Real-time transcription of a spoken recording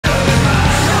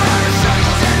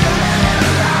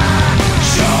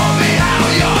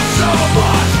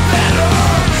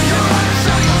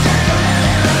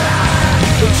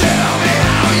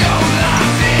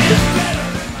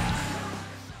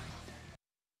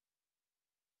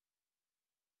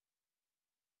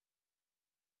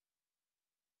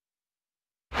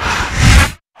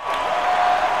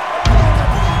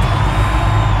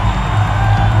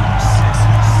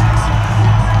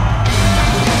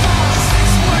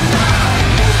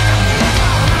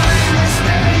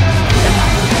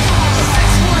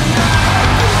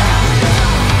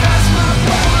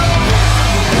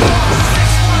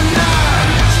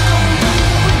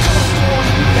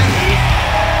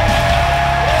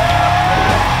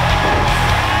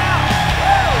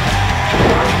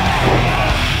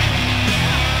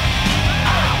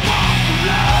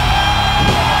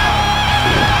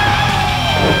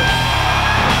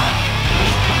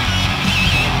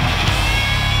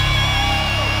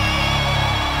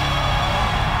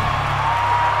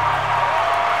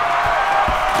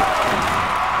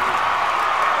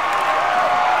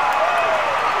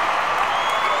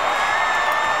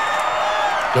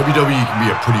WWE can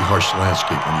be a pretty harsh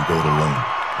landscape when you go it alone,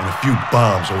 and a few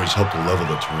bombs always help to level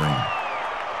the terrain.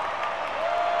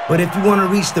 But if you want to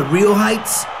reach the real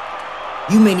heights,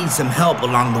 you may need some help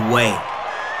along the way.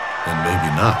 And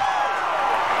maybe not.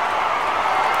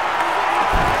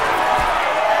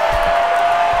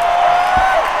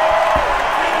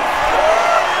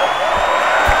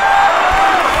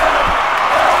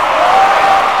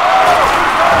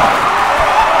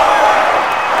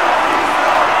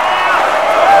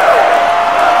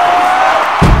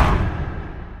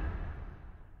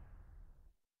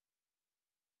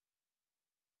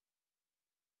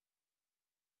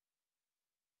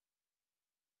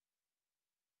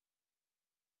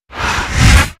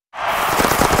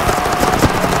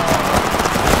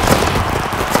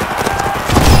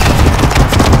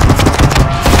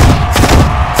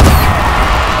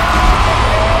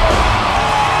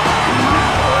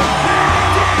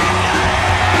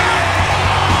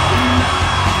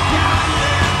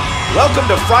 Welcome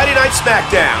to Friday Night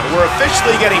SmackDown. We're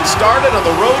officially getting started on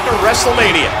the road to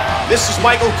WrestleMania. This is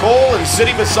Michael Cole, and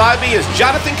sitting beside me is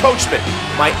Jonathan Coachman,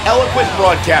 my eloquent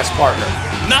broadcast partner.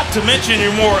 Not to mention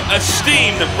your more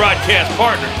esteemed broadcast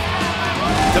partner.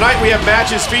 Tonight we have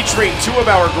matches featuring two of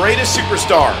our greatest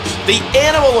superstars. The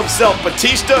Animal himself,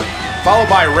 Batista, followed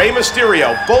by Rey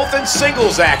Mysterio, both in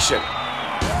singles action.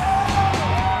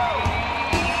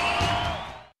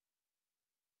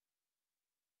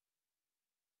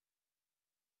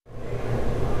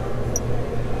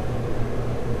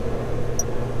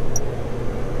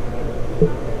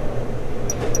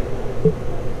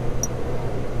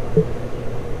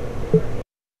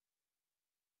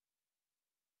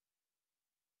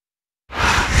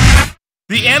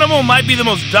 The Animal might be the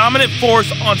most dominant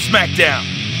force on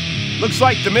SmackDown. Looks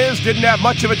like The Miz didn't have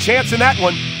much of a chance in that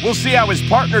one. We'll see how his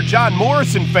partner John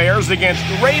Morrison fares against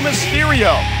Rey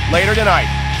Mysterio later tonight.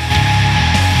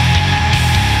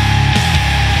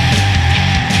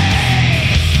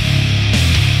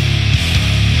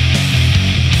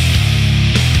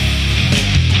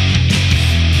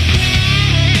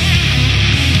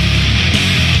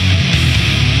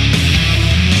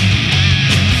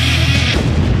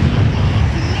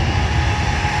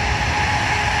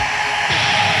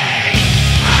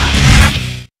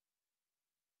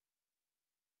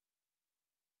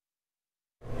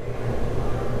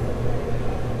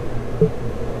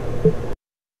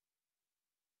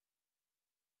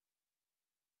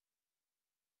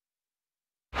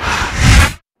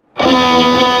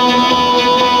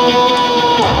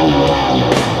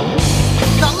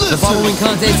 The following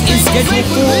contest is scheduled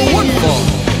for one fall.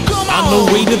 On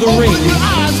the way to the ring,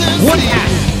 one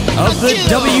half of the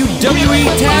WWE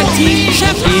Tag Team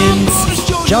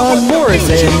Champions, John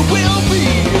Morrison,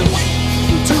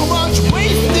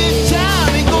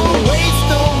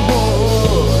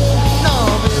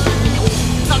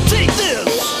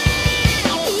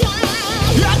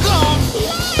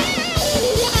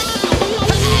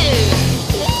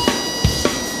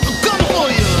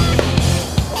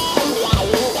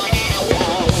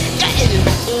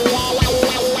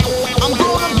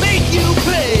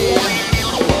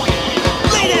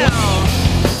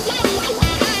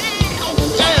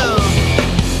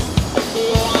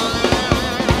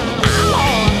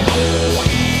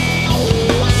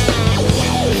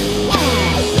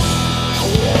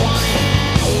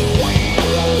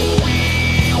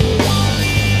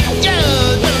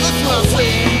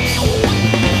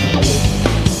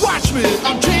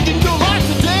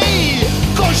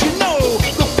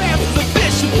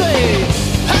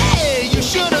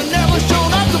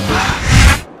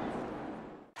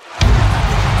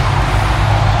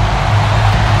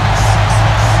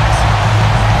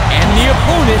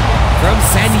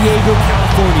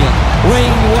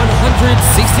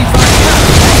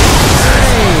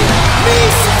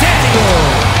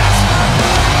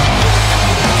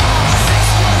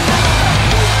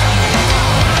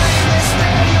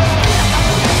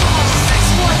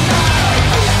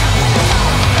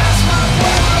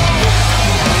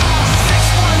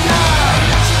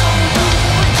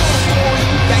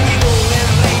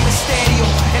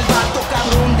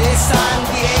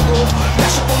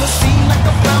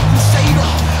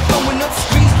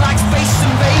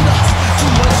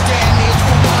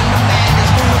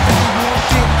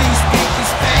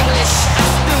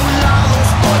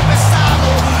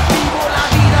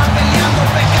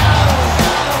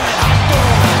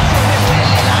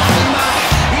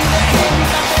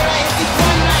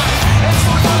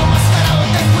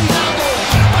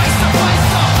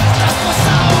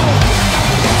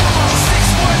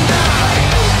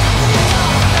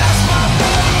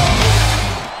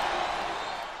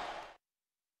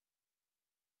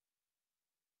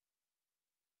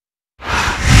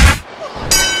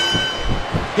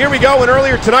 Here we go, and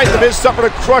earlier tonight, The Miz suffered a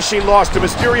crushing loss to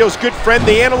Mysterio's good friend,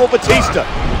 the Animal Batista.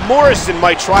 Morrison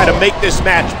might try to make this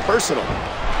match personal.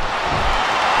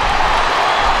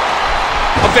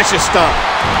 A vicious stomp.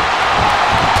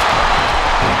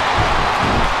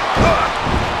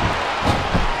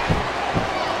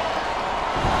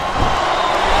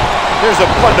 There's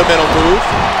a fundamental move.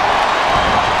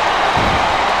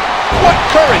 What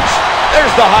courage!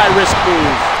 There's the high-risk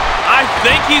move. I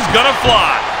think he's gonna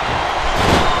fly.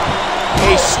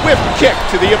 A swift kick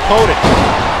to the opponent.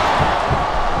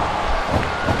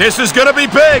 This is gonna be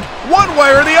big, one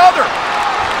way or the other.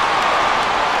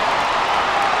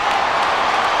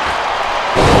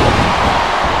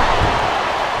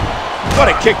 What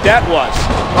a kick that was.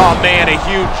 Oh man, a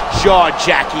huge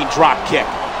jaw-jacking drop kick.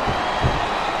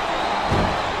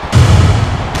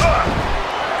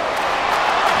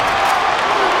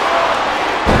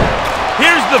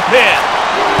 Here's the pin.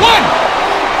 1,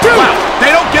 2. Wow,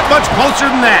 they don't get much closer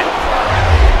than that.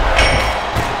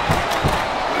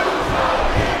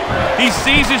 He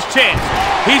sees his chance.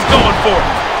 He's going for it.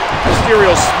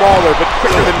 Mysterio's smaller but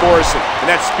quicker than Morrison, and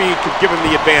that speed could give him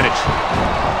the advantage.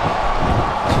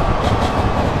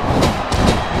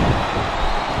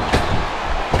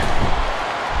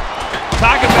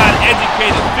 Talk about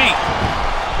educated feet.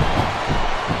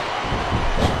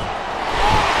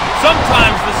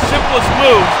 Sometimes the simplest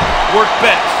moves work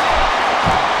best.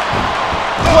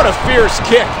 What a fierce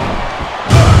kick.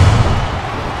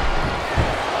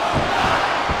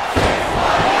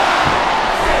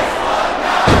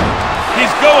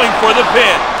 He's going for the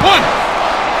pin. 1,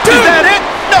 2. Is that it?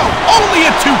 No, only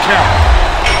a 2 count.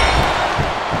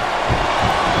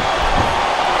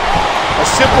 A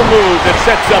simple move that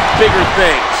sets up bigger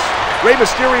things. Rey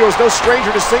Mysterio is no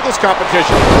stranger to singles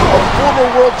competition. A former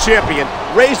world champion,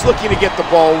 Rey's looking to get the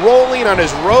ball rolling on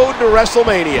his road to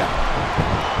WrestleMania.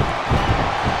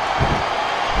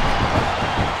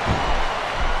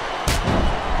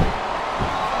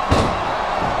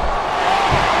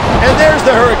 And there's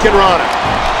the Hurricane Rana.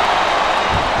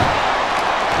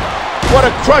 What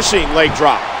a crushing leg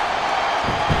drop.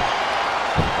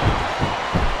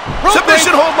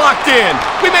 Submission hold locked in.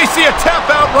 We may see a tap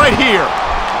out right here.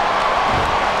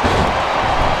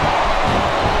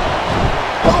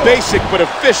 A basic but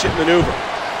efficient maneuver.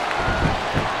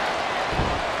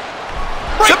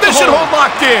 Submission hold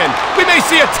locked in. We may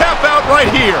see a tap out right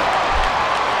here.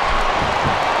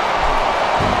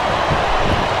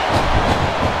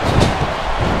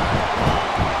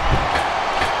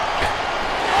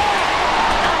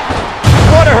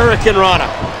 What a Hurricane Rana.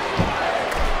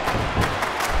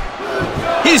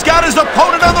 He's got his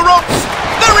opponent on the ropes.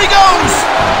 There he goes.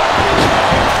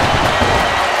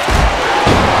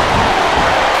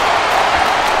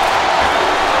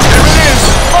 There it is.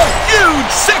 A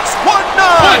huge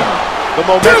 619. The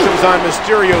momentum's on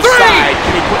Mysterio's 3. side.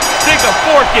 Can he put... Stick a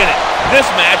fork in it. This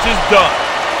match is done.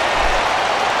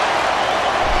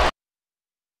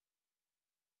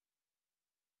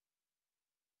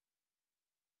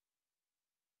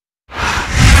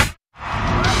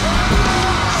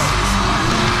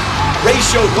 Rey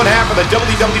showed one half of the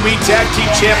WWE Tag Team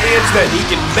Champions that he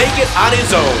can make it on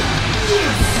his own.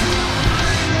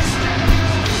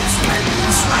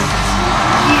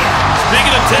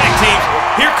 Speaking of tag teams,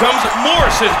 here comes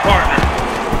Morrison's partner.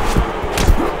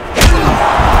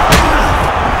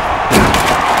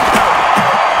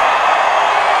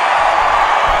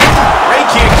 Rey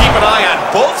can't keep an eye on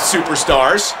both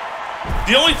superstars.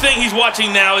 The only thing he's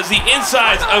watching now is the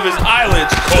insides of his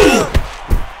eyelids, Cole.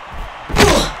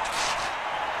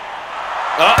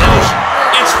 Uh-oh,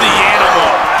 it's the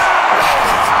Animal.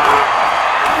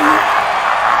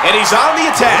 And he's on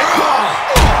the attack.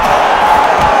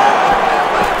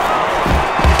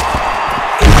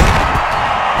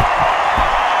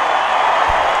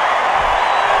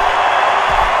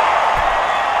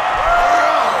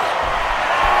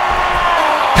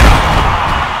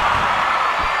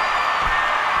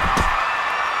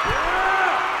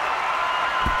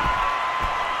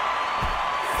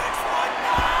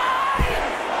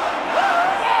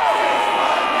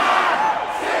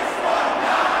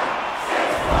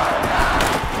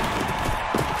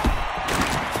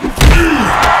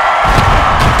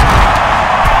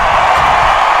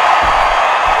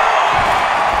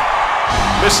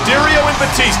 Mysterio and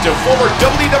Batista, former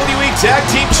WWE Tag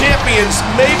Team Champions,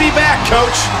 may be back,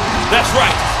 Coach. That's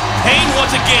right. Pain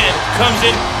once again comes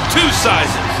in 2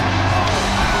 sizes.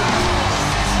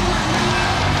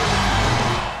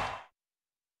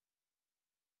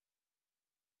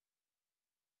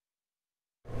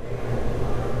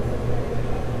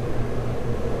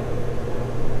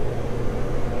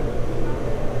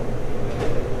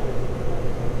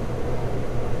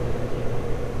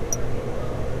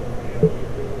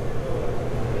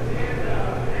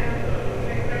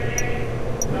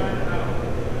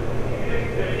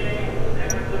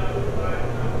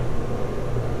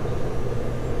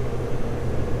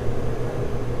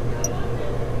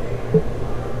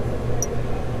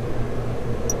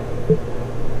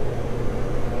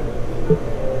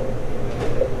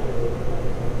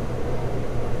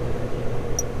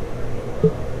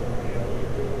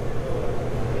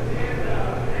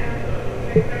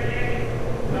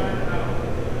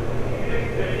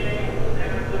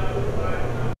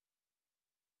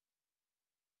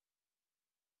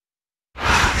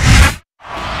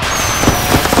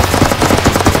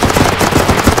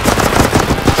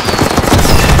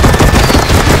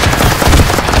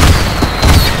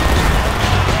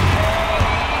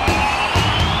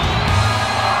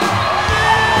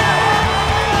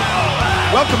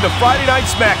 Welcome to Friday Night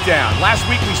SmackDown. Last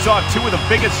week we saw two of the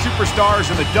biggest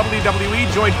superstars in the WWE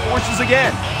join forces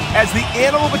again as the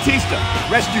Animal Batista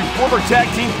rescued former tag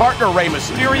team partner Rey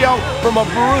Mysterio from a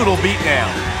brutal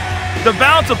beatdown. The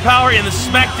balance of power in the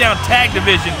SmackDown tag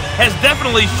division has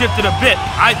definitely shifted a bit,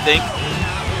 I think.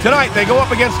 Tonight they go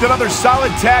up against another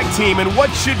solid tag team in what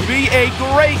should be a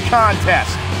great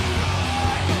contest.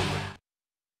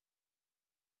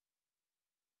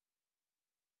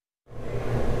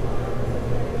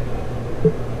 The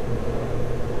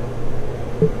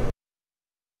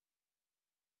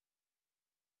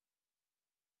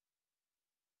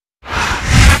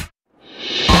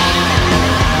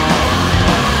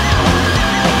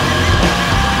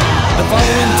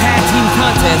following tag team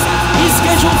contest is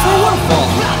scheduled for one fall.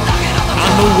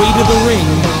 On the way to the ring,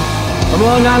 from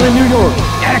Long Island, New York,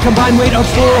 at a combined weight of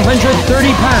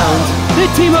 430 pounds, the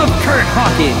team of Kurt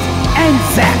Hawkins and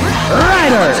Zack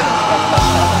Ryder.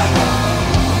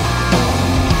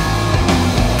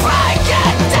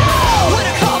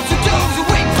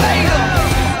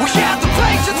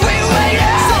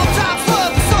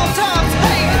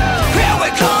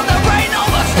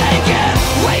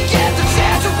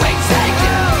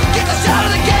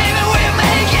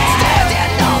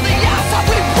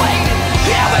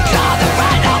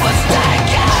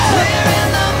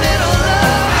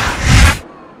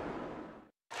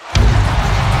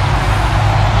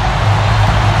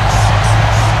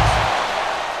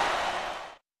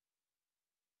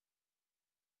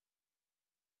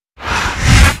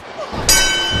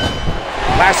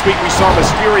 Last week we saw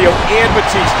Mysterio and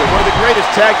Batista, one of the greatest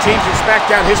tag teams in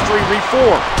SmackDown history,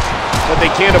 reform. But they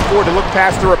can't afford to look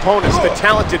past their opponents, the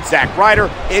talented Zack Ryder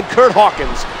and Kurt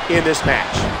Hawkins, in this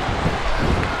match.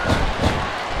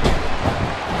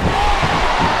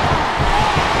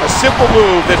 A simple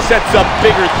move that sets up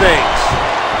bigger things.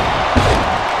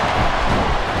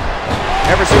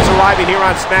 Ever since arriving here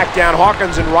on SmackDown,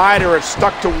 Hawkins and Ryder have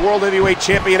stuck to World Heavyweight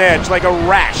Champion edge like a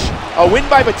rash. A win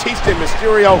by Batista and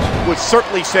Mysterio would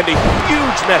certainly send a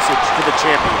huge message to the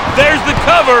champion. There's the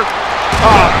cover.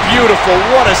 Ah, beautiful.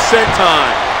 What a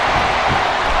senton.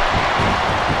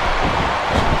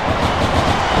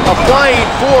 A flying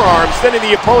forearm sending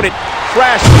the opponent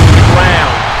crashing to the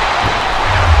ground.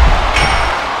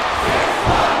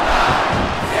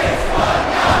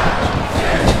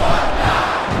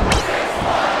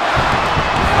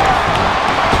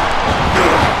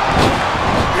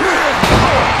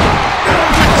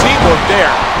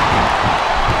 There.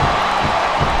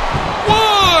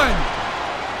 One!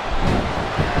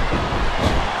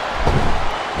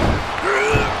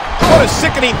 What a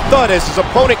sickening thud as his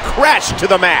opponent crashed to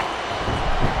the mat.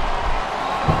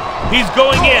 He's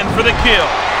going in for the kill.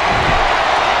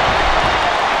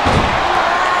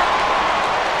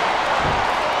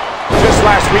 Just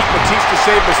last week, Batista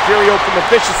saved Mysterio from a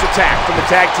vicious attack from the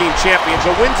tag team champions.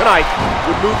 A win tonight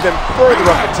would move them further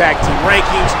up the tag team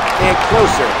rankings and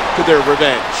closer to their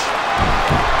revenge.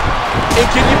 And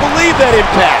can you believe that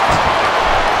impact?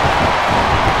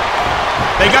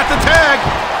 They got the tag.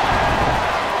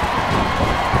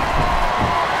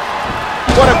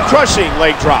 What a crushing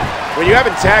leg drop. When you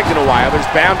haven't tagged in a while, there's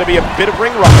bound to be a bit of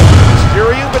ring rust.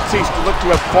 Mysterio and Batista look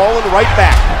to have fallen right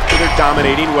back to their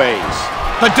dominating ways.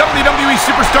 The WWE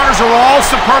superstars are all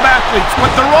superb athletes, but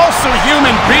they're also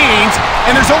human beings,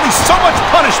 and there's only so much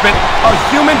punishment a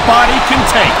human body can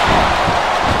take.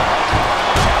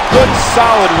 Good,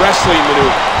 solid wrestling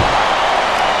maneuver.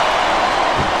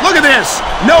 Look at this.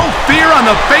 No fear on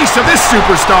the face of this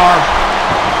superstar.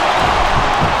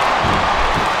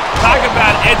 Talk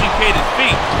about educated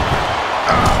feet.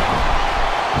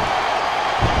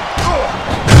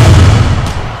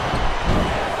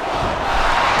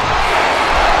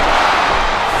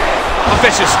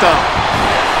 Vicious stomp.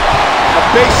 A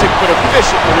basic but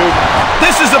efficient maneuver.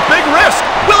 This is a big risk.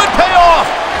 Will it pay off?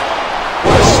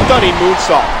 What a stunning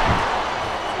moonsault.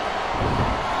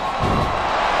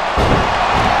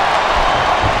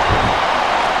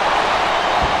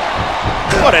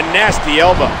 What a nasty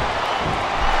elbow.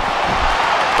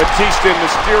 Batista and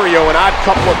Mysterio, an odd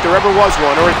couple if there ever was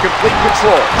one, are in complete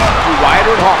control.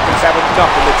 Ryder and Hawkins have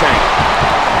enough in the tank.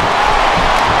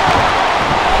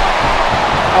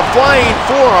 A flying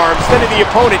forearm sending the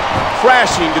opponent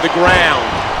crashing to the ground.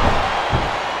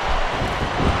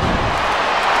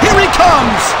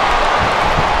 comes.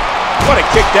 What a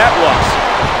kick that was.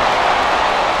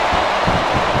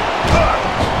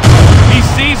 He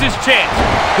sees his chance.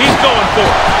 He's going for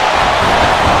it.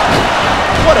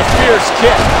 What a fierce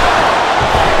kick.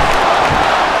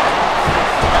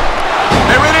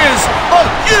 There it is, a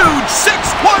huge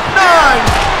 619.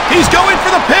 He's going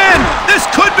for the pin. This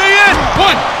could be it. 1,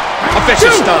 A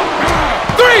vicious stomp.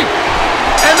 3,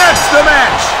 and that's the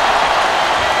match.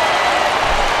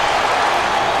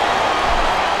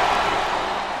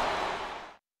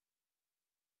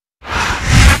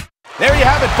 There you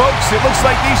have it, folks. It looks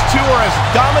like these two are as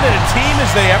dominant a team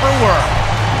as they ever were.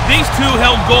 These two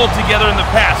held gold together in the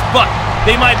past, but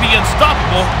they might be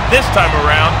unstoppable this time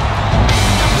around.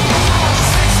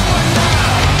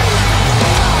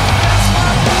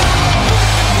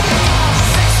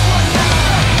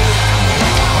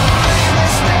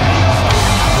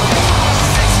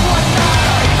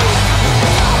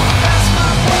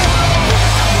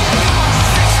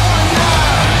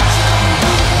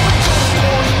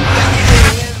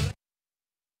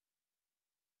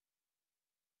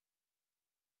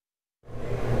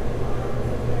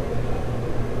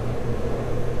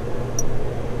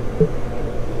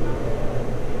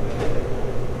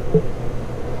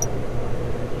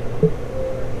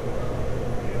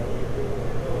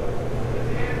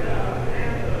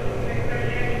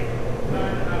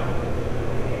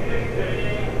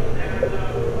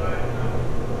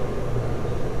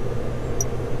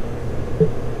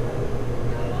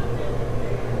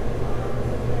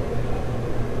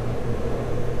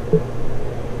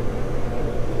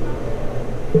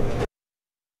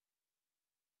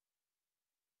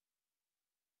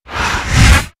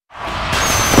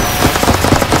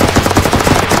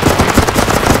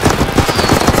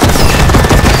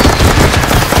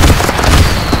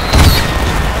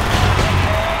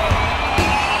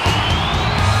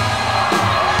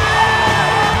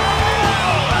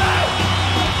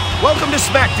 Welcome to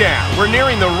SmackDown. We're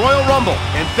nearing the Royal Rumble,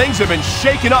 and things have been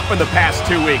shaken up in the past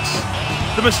 2 weeks.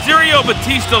 The Mysterio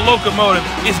Batista locomotive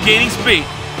is gaining speed,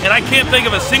 and I can't think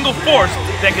of a single force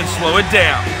that can slow it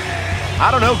down. I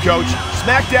don't know, Coach.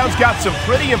 SmackDown's got some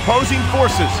pretty imposing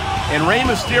forces, and Rey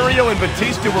Mysterio and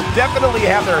Batista will definitely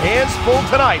have their hands full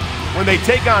tonight when they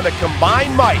take on the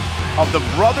combined might of the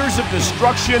Brothers of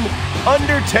Destruction,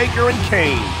 Undertaker and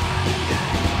Kane.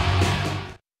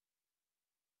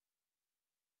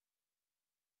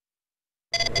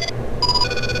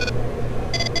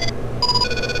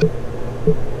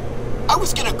 I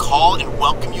was gonna call and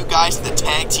welcome you guys to the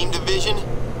tag team division,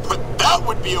 but that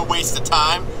would be a waste of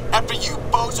time. After you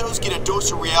bozos get a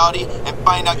dose of reality and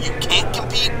find out you can't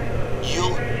compete,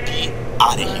 you'll be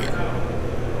out of here.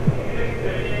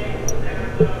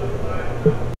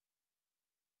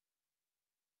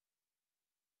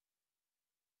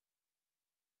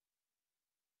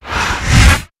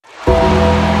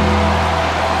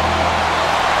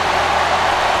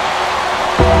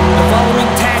 The following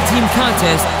tag team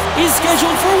contest is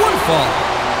scheduled for one fall.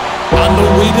 On the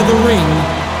way to the ring,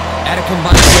 at a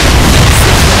combined weight of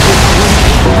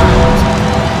 628 pounds,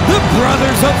 the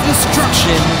Brothers of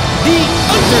Destruction, The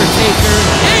Undertaker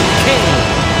and Kane.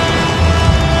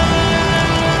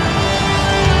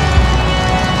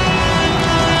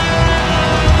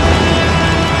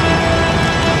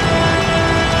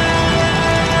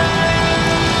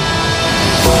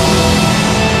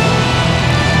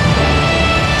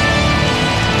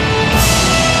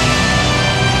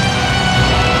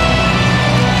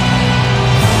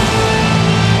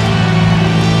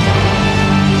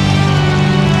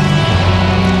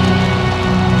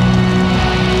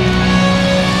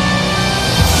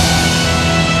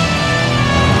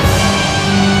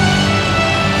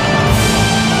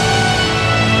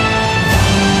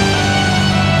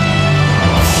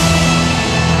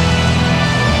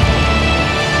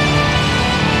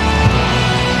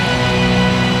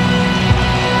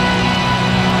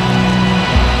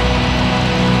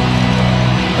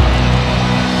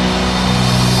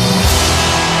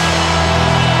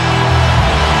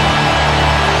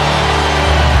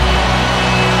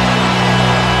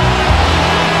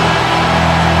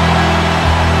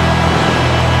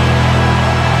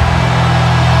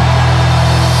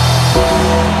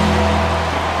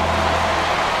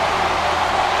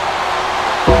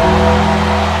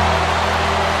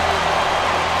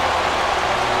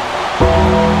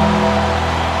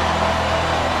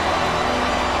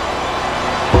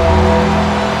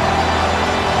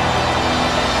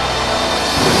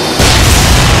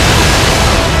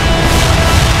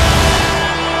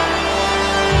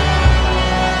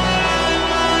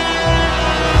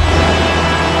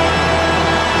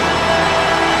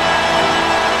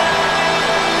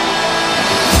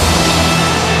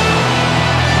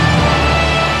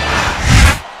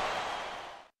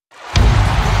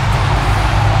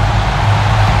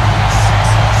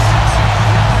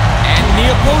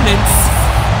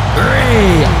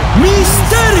 Rey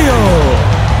Mysterio.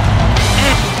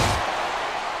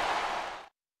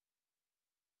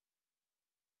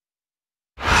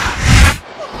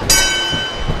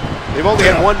 They've only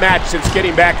had one match since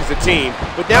getting back as a team,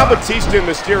 but now Batista and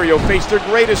Mysterio face their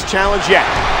greatest challenge yet,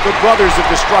 the Brothers of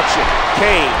Destruction,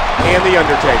 Kane and The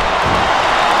Undertaker.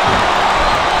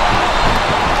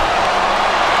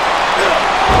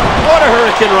 What a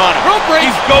Hurricane Rana. Rope break.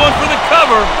 He's going for the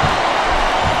cover.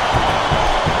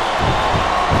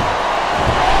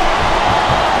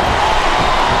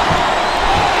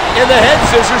 And the head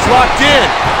scissors locked in.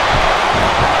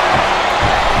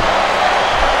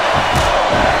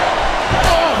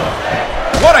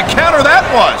 What a counter that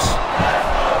was!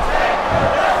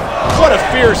 What a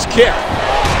fierce kick.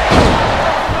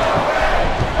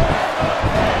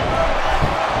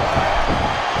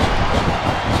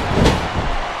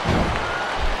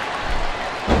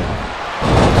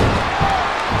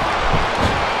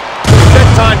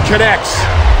 Senton connects.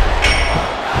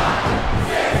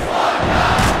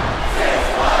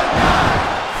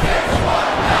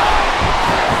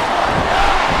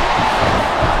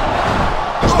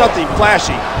 Nothing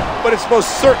flashy, but it's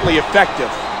most certainly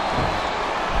effective.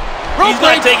 He's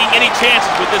not taking any chances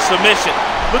with this submission.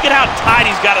 Look at how tight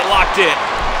he's got it locked in.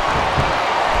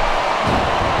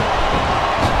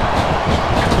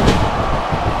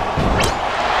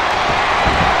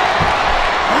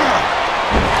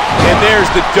 And there's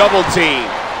the double team.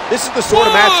 This is the sort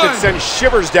of match that sends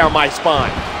shivers down my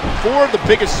spine. Four of the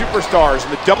biggest superstars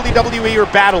in the WWE are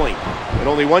battling, and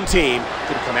only one team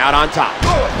can come out on top.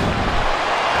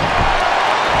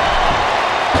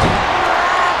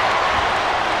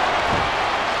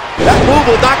 That move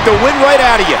will knock the wind right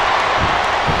out of you.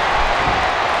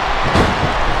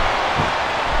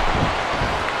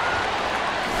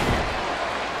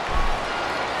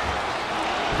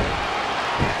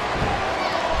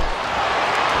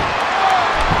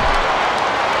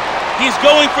 He's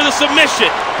going for the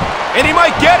submission. And he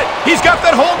might get it. He's got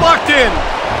that hold locked in.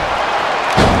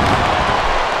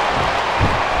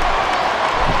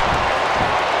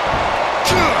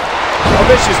 A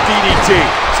vicious DDT,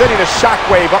 sending a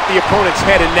shockwave up the opponent's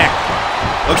head and neck.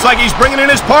 Looks like he's bringing in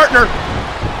his partner.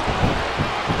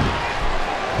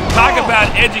 Talk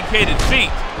about educated feet.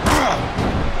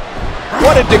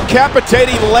 What a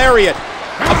decapitating lariat.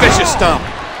 A vicious stomp.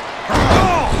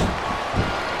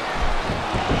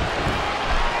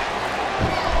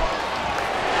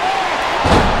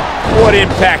 What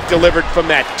impact delivered from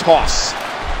that toss.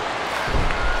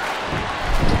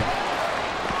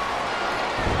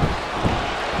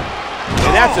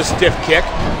 And that's a stiff kick.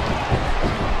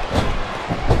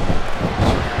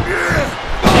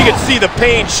 You can see the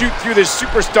pain shoot through this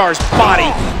superstar's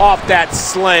body off that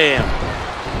slam.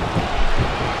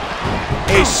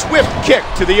 A swift kick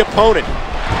to the opponent.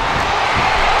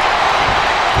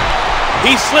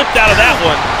 He slipped out of that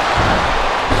one.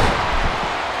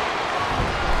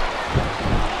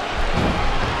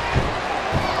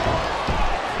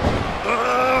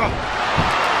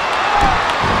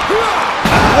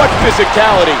 What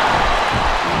physicality.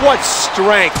 What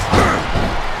strength.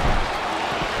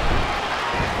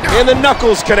 And the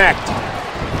knuckles connect.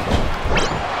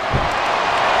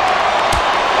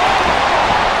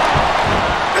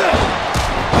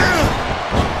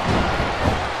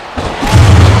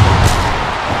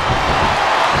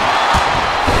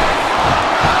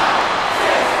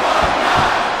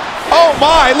 Oh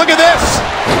my, look at this.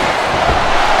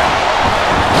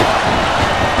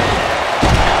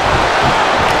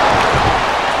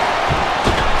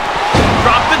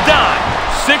 Drop the dime.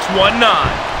 619.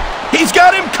 He's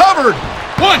got him covered.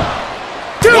 1,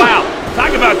 2. Wow,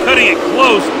 talk about cutting it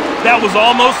close. That was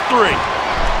almost 3.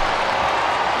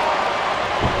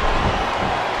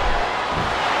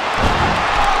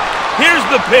 Here's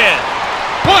the pin.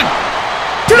 1,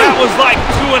 2. That was like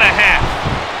 2.5.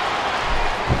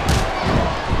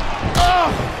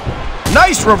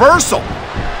 Nice reversal.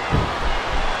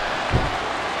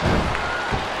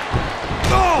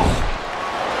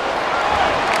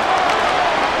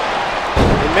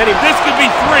 This could be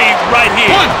 3 right here.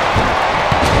 1.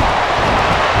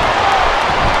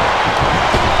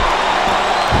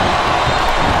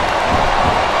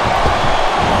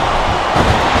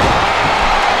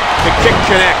 The kick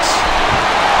connects.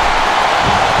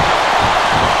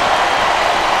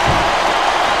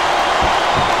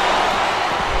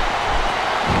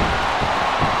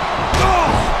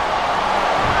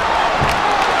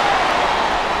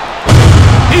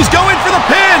 He's going for the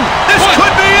pin. This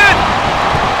could be it.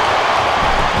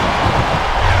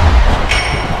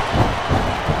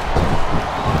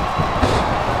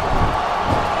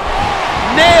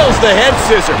 Nails the head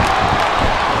scissor.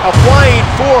 A flying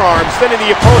forearm sending the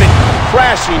opponent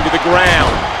crashing to the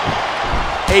ground.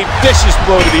 A vicious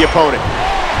blow to the opponent.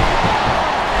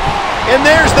 And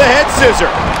there's the head scissor.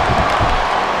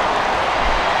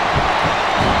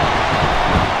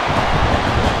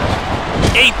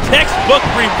 A textbook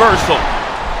reversal.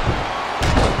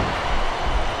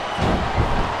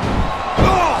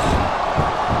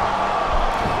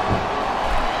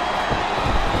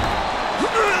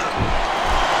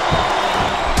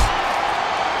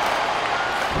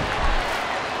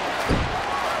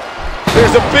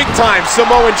 There's a big-time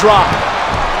Samoan drop.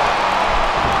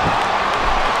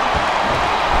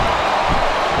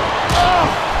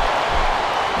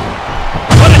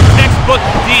 What a textbook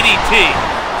DDT.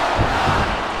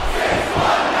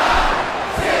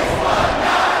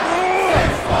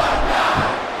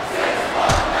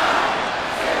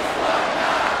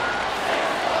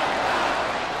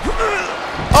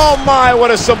 Oh my,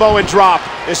 what a Samoan drop.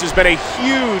 This has been a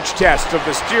huge test of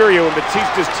Mysterio and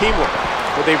Batista's teamwork,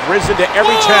 but they've risen to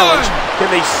every challenge.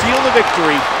 Can they seal the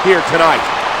victory here tonight?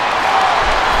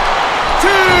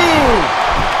 2!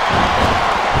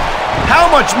 How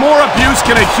much more abuse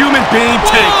can a human being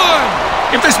take?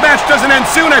 If this match doesn't end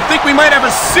soon, I think we might have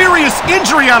a serious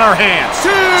injury on our hands.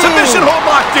 2! Submission hold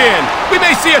locked in. We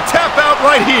may see a tap out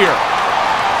right here.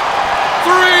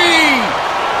 3!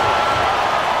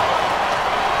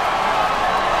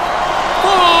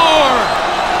 4!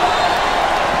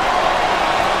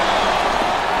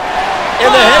 And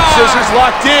the head scissors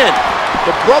locked in.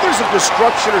 The Brothers of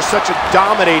Destruction are such a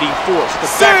dominating force.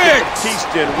 The fact that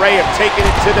Batista and Ray have taken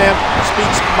it to them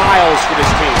speaks miles for this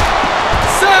team.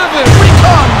 7! Here he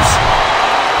comes!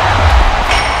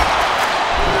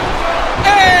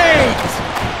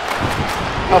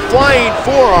 8! A flying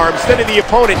forearm sending the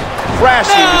opponent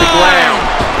crashing to the ground.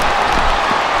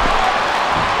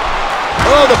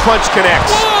 Oh, the punch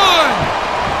connects. 1!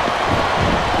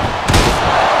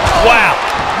 Wow,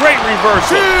 great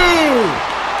reversal. 2!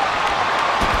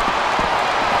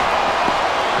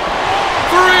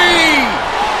 3!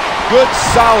 Good,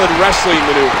 solid wrestling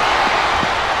maneuver.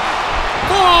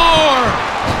 4!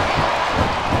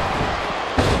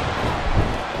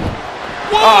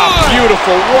 1! Ah,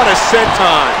 beautiful. What a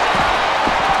senton.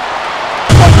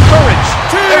 What courage.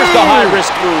 2! There's the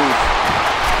high-risk move.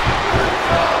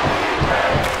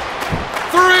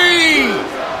 3!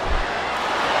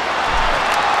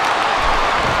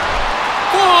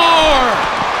 4!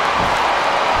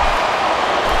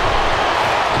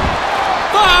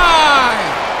 5!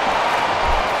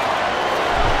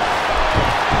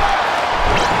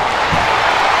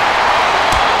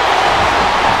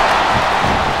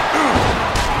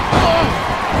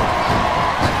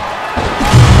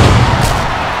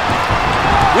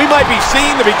 We might be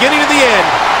seeing the beginning of the end.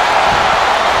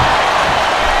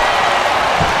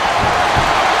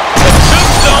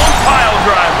 Tombstone pile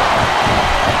driver.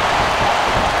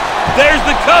 There's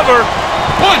the cover. 1!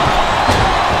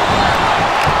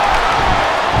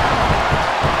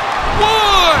 1!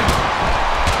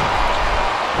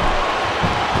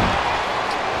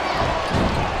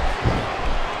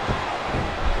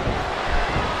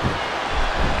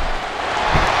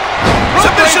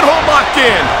 Submission hold locked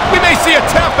in. We may see a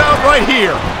tap out right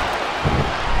here.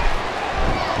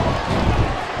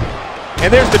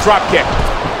 And there's the drop kick.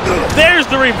 There's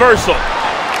the reversal.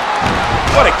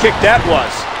 What a kick that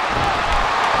was.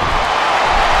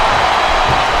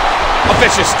 A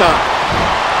vicious stomp.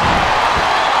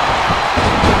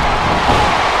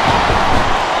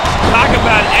 Talk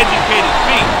about an educated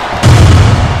feet.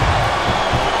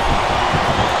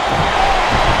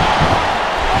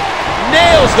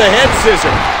 Nails the head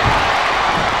scissor.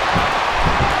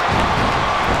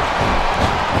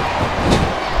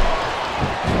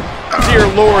 Dear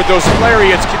Lord, those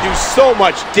lariats can do so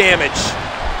much damage.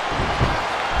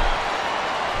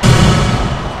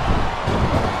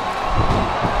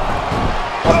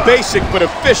 A basic but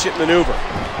efficient maneuver.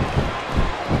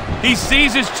 He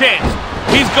sees his chance.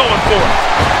 He's going for it.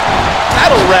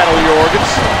 That'll rattle your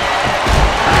organs.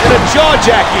 And a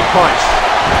jaw-jacking punch.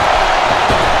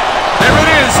 There it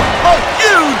is. A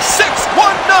huge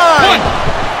 619.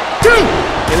 1! 2!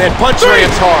 And that punch 3!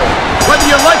 lands hard. Whether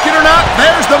you like it or not,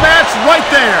 there's the match right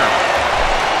there.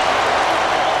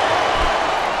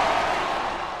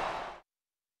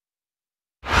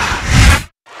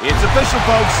 It's official,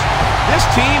 folks. This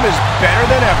team is better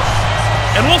than ever.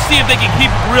 And we'll see if they can keep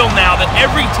it real now that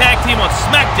every tag team on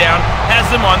SmackDown has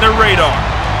them on their radar.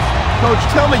 Coach,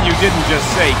 tell me you didn't just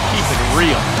say keep it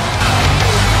real.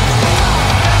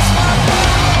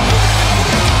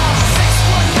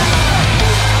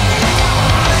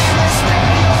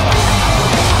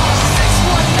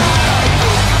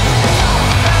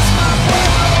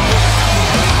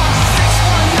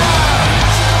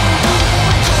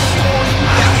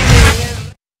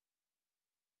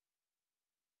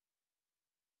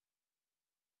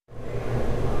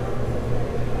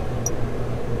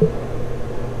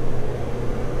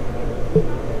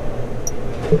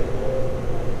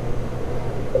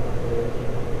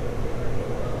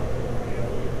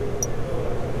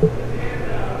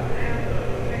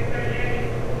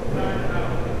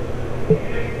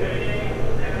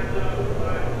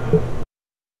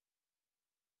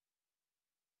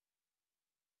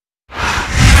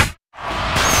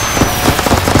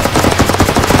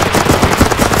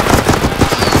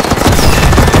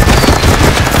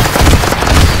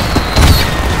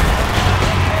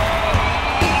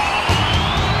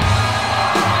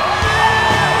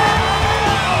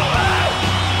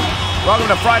 Welcome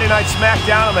to Friday Night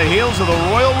SmackDown on the heels of the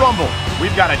Royal Rumble.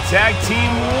 We've got a tag team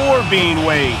war being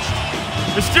waged.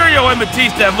 Mysterio and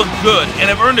Batista have looked good and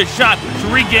have earned a shot to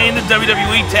regain the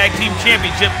WWE Tag Team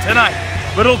Championship tonight.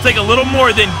 But it'll take a little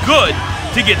more than good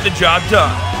to get the job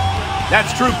done.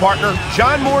 That's true, partner.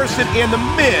 John Morrison and The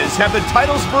Miz have the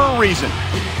titles for a reason.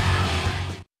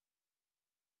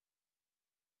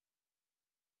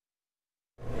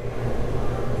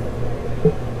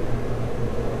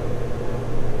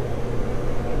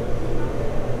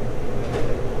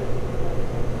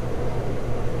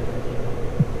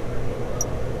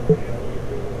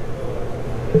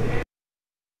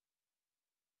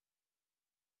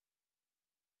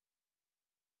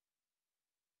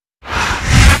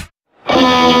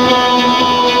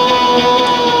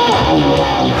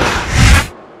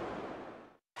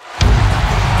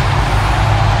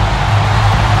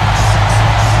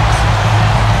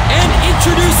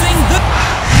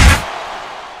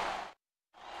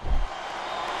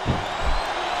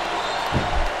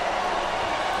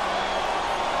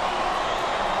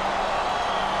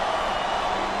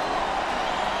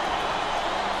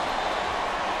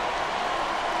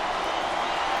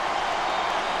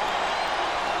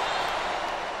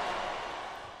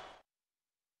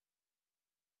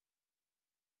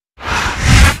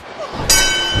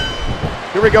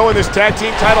 Here we go in this tag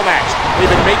team title match. They've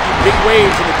been making big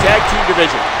waves in the tag team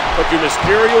division. But do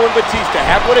Mysterio and Batista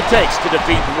have what it takes to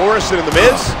defeat Morrison and The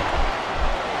Miz?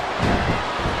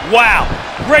 Wow,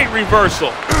 great reversal.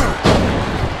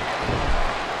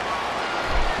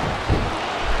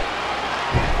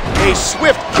 A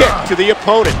swift kick to the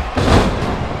opponent.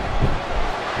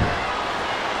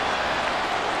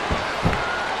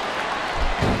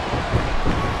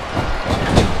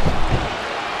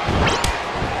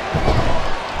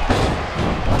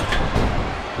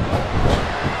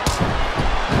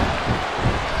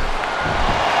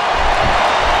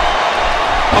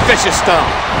 Vicious stomp.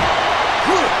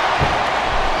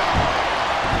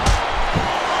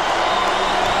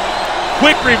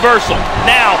 Quick reversal.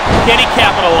 Now, can he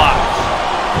capitalize?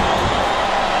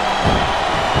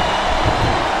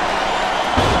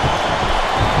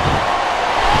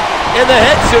 And the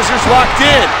head scissors locked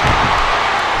in.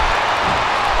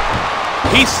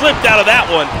 He slipped out of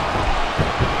that one.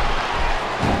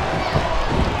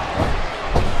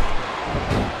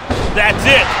 That's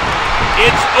it.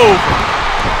 It's over.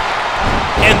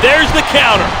 And there's the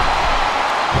counter.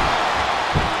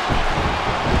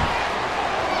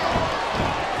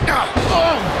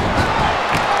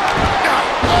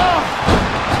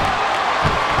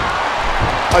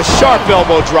 A sharp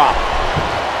elbow drop.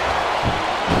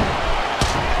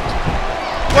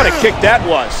 What a kick that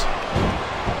was.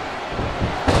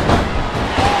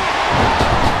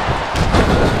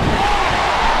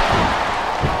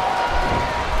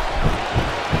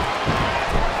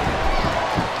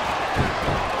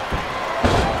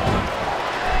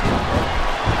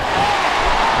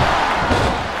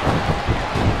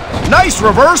 Nice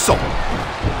reversal.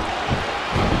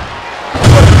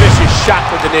 What a vicious shot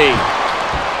with the knee.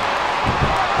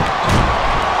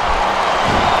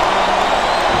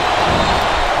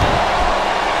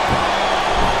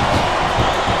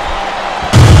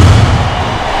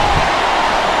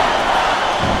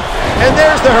 And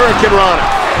there's the Hurricane Rana.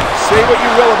 Say what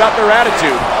you will about their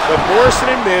attitude, but Morrison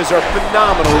and Miz are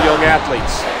phenomenal young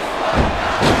athletes.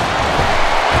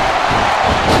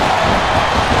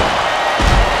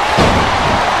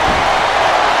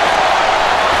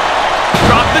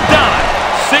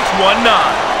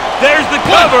 There's the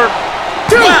cover.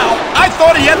 Dude, wow, I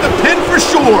thought he had the pin for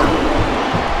sure.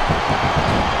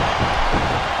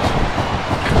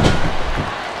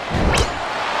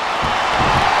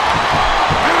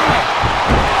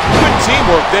 Good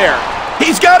teamwork there.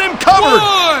 He's got him covered.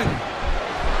 One.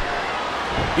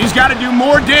 He's got to do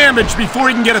more damage before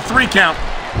he can get a 3 count.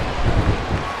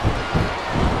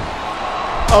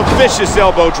 A vicious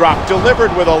elbow drop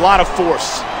delivered with a lot of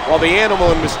force. While the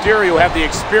Animal and Mysterio have the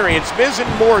experience, Miz and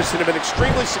Morrison have been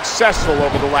extremely successful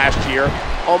over the last year,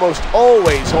 almost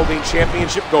always holding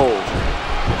championship gold.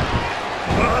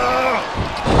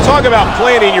 Talk about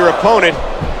planning your opponent.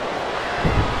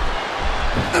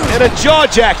 And a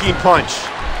jaw-jacking punch.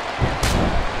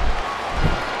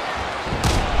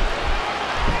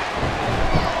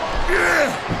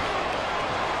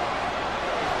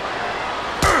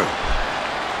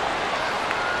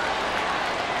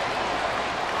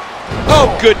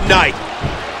 Oh, good night.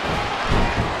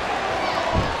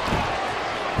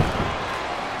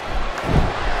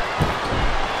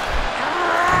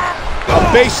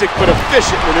 A basic but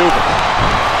efficient maneuver.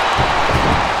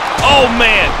 Oh,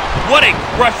 man, what a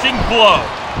crushing blow.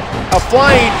 A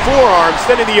flying forearm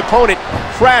sending the opponent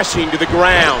crashing to the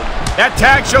ground. That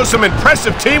tag shows some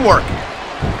impressive teamwork.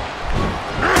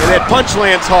 And that punch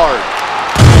lands hard.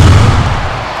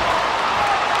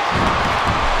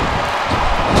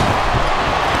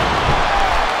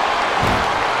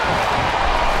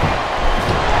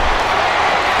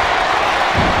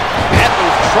 That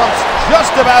move trumps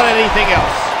just about anything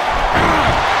else.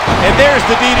 And there's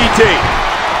the DDT.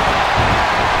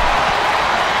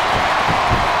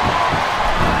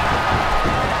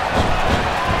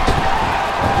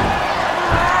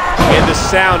 And the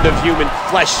sound of human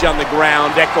flesh on the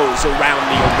ground echoes around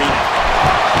the arena.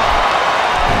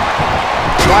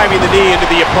 Driving the knee into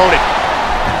the opponent.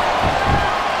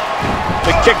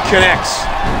 The kick connects.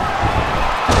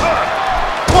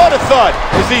 What a thud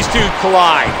as these two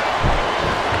collide.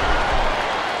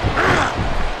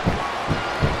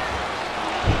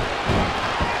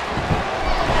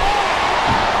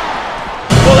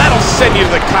 Well, that'll send you to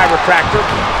the chiropractor.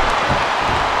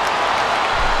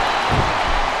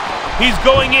 He's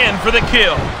going in for the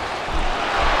kill.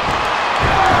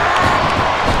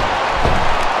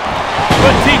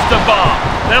 Batista bomb.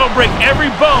 That'll break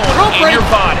every bone in your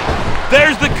body.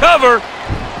 There's the cover.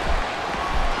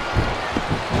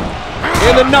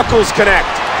 And the knuckles connect.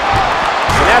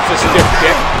 And that's a stiff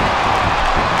kick.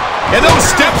 And those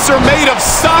steps are made of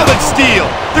solid steel.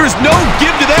 There's no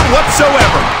give to them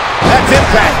whatsoever. That's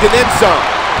impact and then some.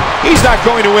 He's not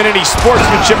going to win any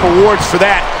sportsmanship awards for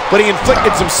that, but he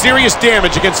inflicted some serious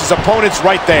damage against his opponents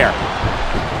right there.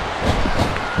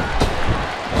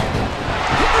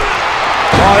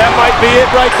 Oh, that might be it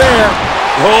right there.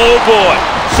 Oh boy,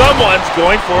 someone's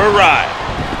going for a ride.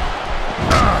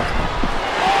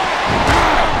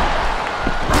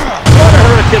 What a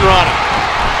Hurricane Rana.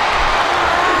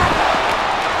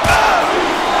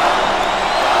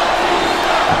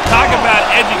 Talk about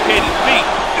educated feet.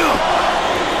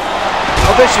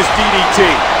 A vicious DDT,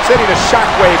 sending a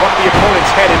shockwave up the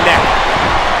opponent's head and neck.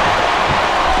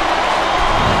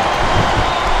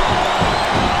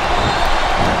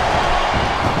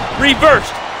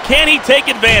 Reversed. Can he take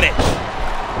advantage?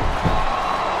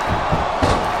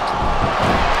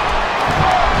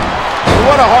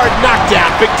 What a hard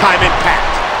knockdown, big time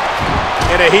impact.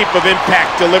 And a heap of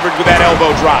impact delivered with that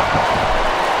elbow drop.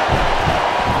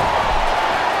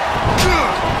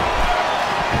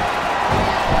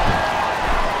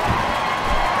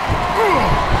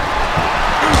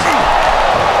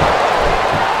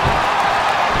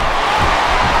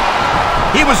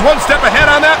 He was one step ahead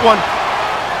on that one.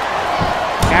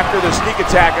 After the sneak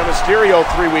attack on Mysterio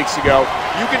 3 weeks ago,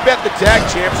 you can bet the tag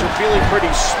champs are feeling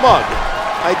pretty smug.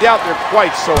 I doubt they're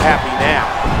quite so happy now.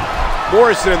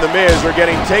 Morrison and The Miz are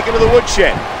getting taken to the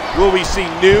woodshed. Will we see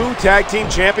new tag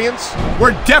team champions?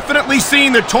 We're definitely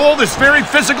seeing the toll this very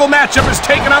physical matchup has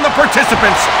taken on the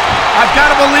participants. I've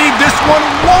got to believe this one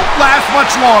won't last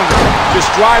much longer. Just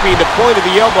driving the point of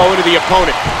the elbow into the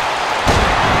opponent.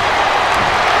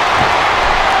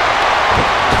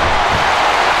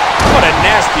 What a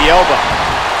nasty elbow.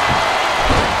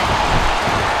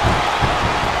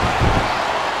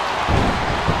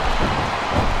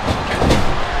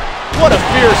 What a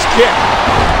fierce kick.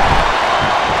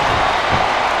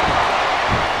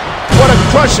 What a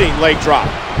crushing leg drop.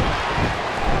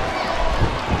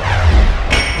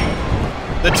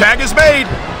 The tag is made.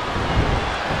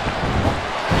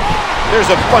 There's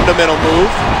a fundamental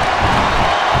move.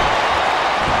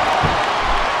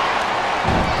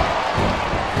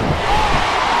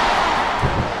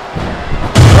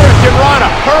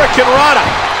 Hurricane Rana.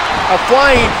 A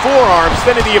flying forearm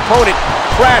sending the opponent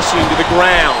crashing to the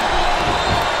ground.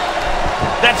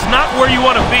 That's not where you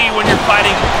want to be when you're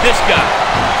fighting this guy.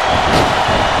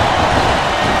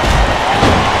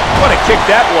 What a kick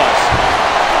that was.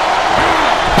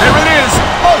 There it is.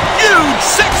 A huge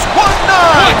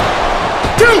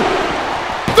 619. 1, 2,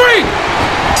 3.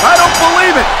 I don't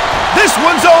believe it. This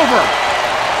one's over.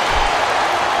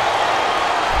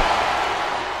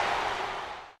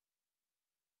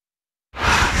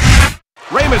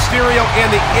 Mysterio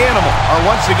and the Animal are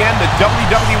once again the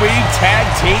WWE Tag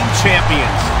Team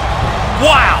Champions.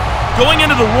 Wow! Going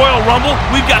into the Royal Rumble,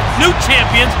 we've got new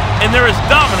champions, and they're as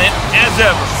dominant as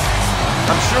ever.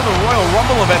 I'm sure the Royal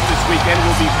Rumble event this weekend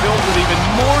will be filled with even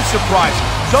more surprises.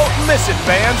 Don't miss it,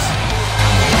 fans.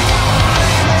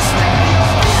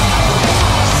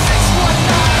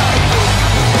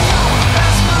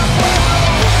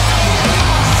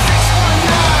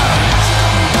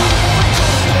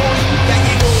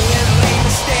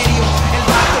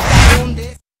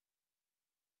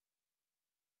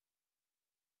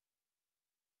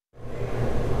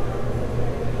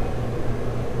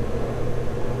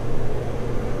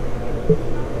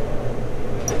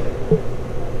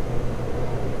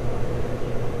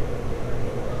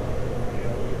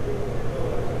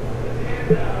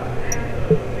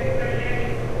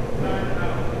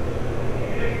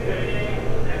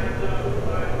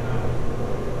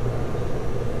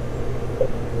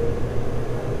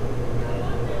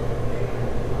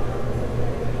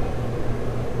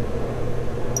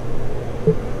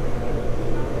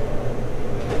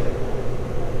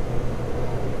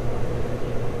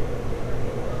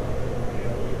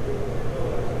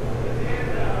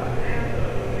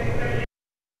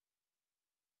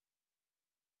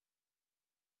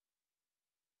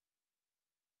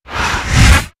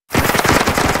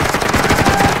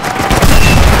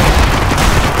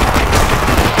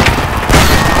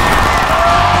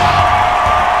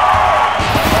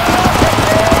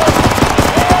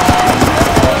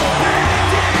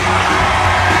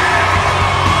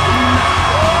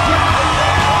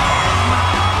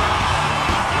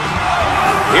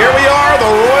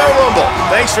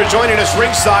 Thanks for joining us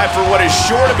ringside for what is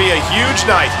sure to be a huge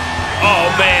night. Oh,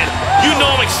 man. You know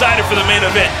I'm excited for the main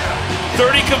event.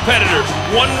 30 competitors,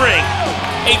 one ring,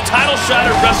 a title shot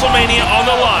at WrestleMania on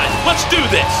the line. Let's do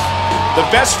this. The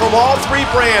best from all three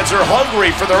brands are hungry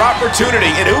for their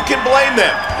opportunity, and who can blame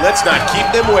them? Let's not keep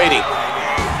them waiting.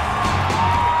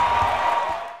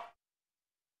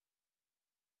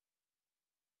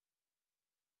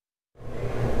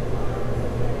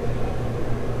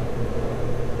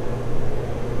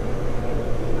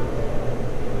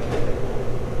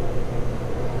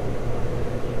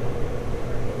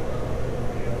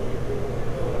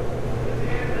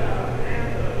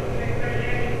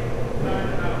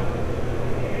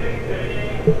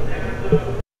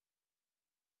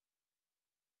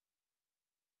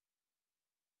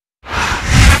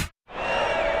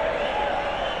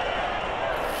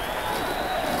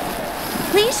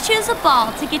 Please choose a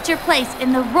ball to get your place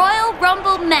in the Royal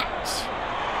Rumble match.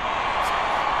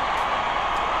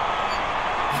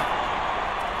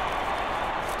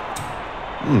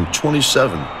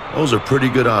 27. Those are pretty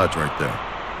good odds right there.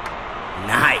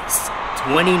 Nice.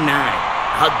 29.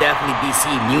 I'll definitely be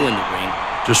seeing you in the ring.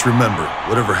 Just remember,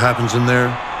 whatever happens in there,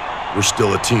 we're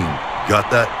still a team.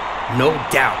 Got that? No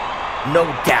doubt. No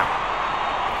doubt.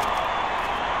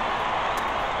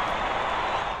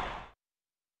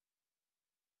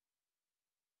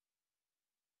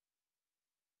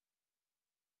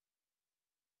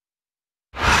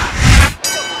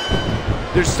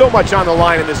 There's so much on the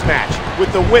line in this match,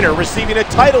 with the winner receiving a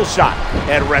title shot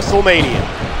at WrestleMania.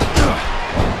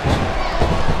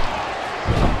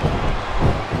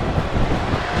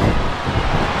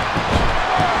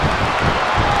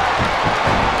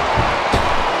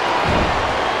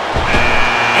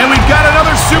 And we've got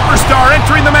another superstar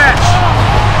entering the match.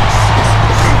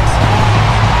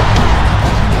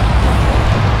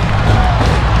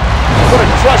 What a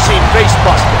crushing face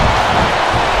buster.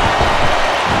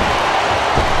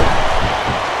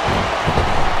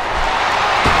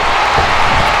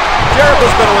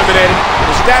 Jericho's been eliminated.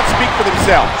 The stats speak for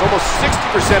themselves. Almost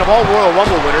 60% of all Royal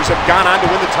Rumble winners have gone on to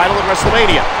win the title at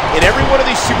WrestleMania. And every one of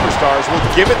these superstars will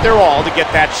give it their all to get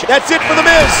that shot. That's it for The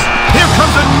Miz. Here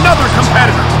comes another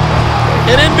competitor.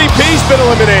 And MVP's been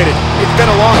eliminated. It's been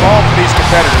a long haul for these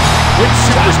competitors. Which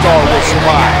superstar will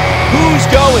survive? Who's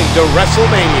going to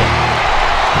WrestleMania?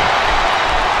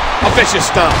 A vicious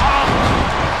stomp.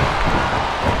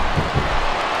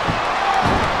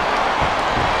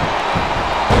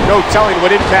 No telling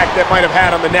what impact that might have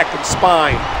had on the neck and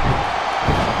spine.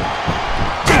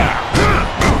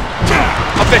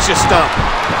 A vicious stomp.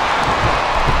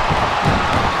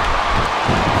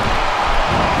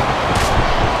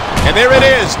 And there it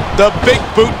is. The big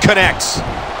boot connects.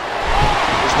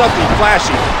 There's nothing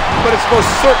flashy, but it's most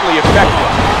certainly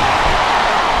effective.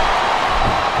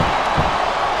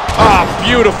 Ah,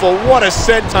 beautiful. What a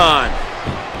senton.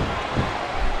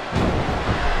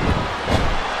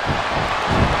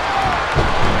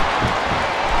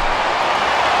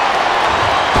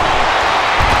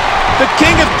 The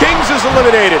King of Kings is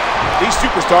eliminated. These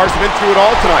superstars have been through it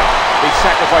all tonight. They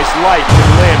sacrificed life and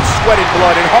limb, sweat and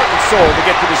blood, and heart and soul to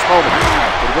get to this moment.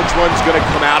 But which one's going to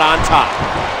come out on top?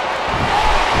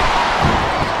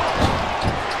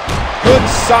 Good,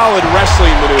 solid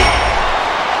wrestling maneuver.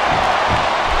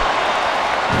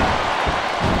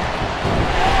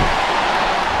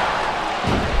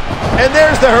 And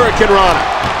there's the Hurricane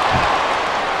Rana.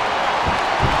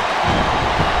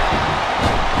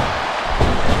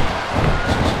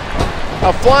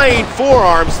 A flying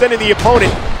forearm sending the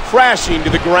opponent crashing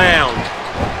to the ground.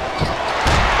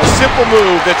 A simple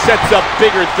move that sets up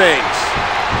bigger things.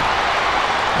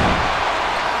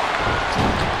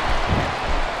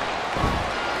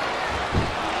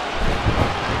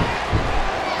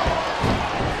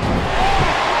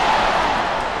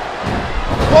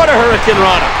 What a Hurricane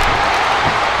Rana.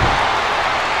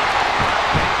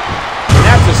 And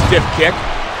that's a stiff kick.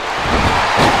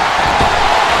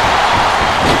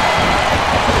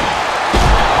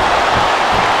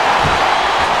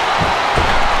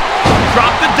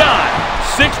 Drop the dime.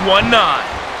 619.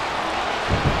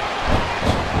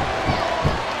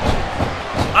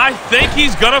 I think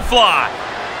he's gonna fly.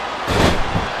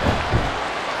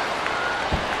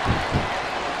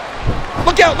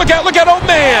 Look out, look out, look out, oh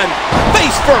man!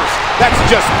 Face first! That's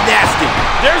just nasty.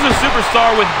 There's a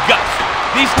superstar with guts.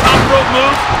 These top rope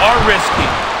moves are risky.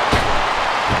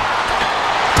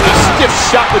 A stiff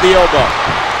shot with the elbow.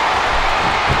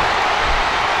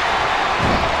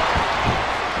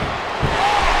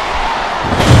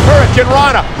 Hurricane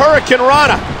Rana, Hurricane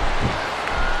Rana.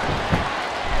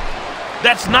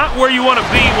 That's not where you want to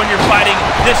be when you're fighting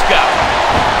this guy.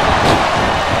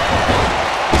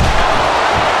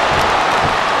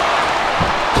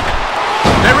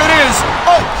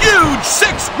 huge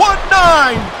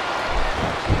 619!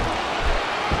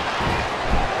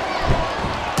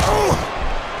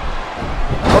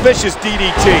 A vicious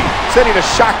DDT, sending a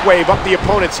shockwave up the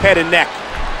opponent's head and neck.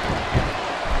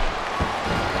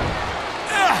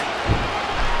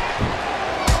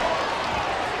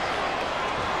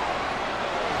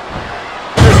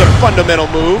 There's a fundamental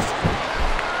move.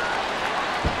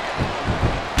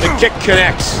 The kick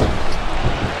connects.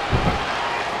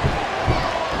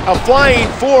 A flying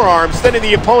forearm sending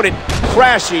the opponent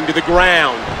crashing to the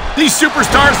ground. These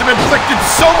superstars have inflicted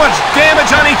so much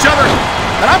damage on each other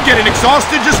that I'm getting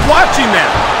exhausted just watching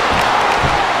them.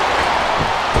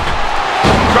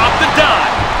 Drop the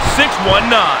dive. 619.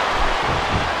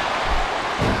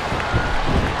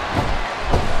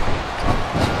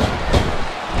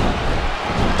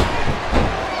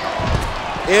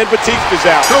 And Batista's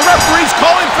out. The referee's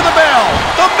calling for the bell.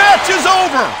 The match is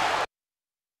over.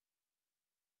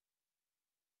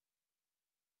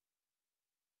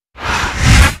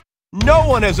 No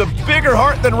one has a bigger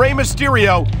heart than Rey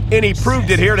Mysterio, and he proved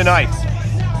it here tonight.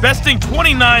 Besting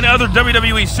 29 other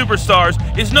WWE superstars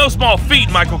is no small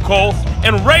feat, Michael Cole,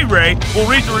 and Ray will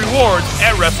reap the rewards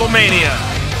at WrestleMania.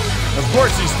 Of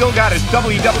course, he's still got his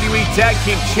WWE Tag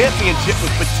Team Championship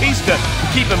with Batista to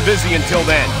keep him busy until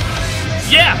then.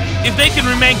 Yeah, if they can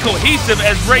remain cohesive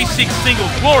as Ray seeks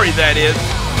singles glory, that is.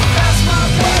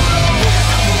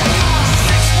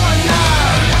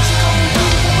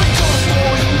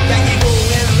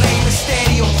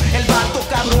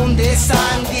 De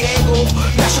San Diego,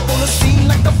 dash up on the scene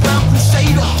like the Brown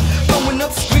Crusader, blowing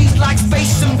up streets like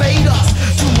Space Invaders.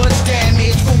 Too much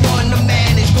damage for one to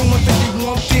manage. Going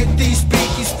 5150,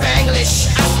 speaking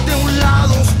Spanglish. Hasta un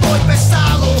lado, estoy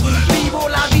pesado. Vivo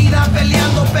la vida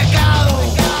peleando pecado.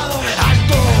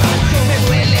 Alto, me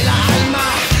duele la alma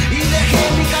y dejé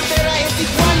mi cartera en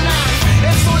Tijuana.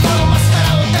 El soldado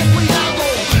mascarado, ten cuidado.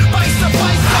 Paisa,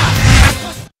 paisa.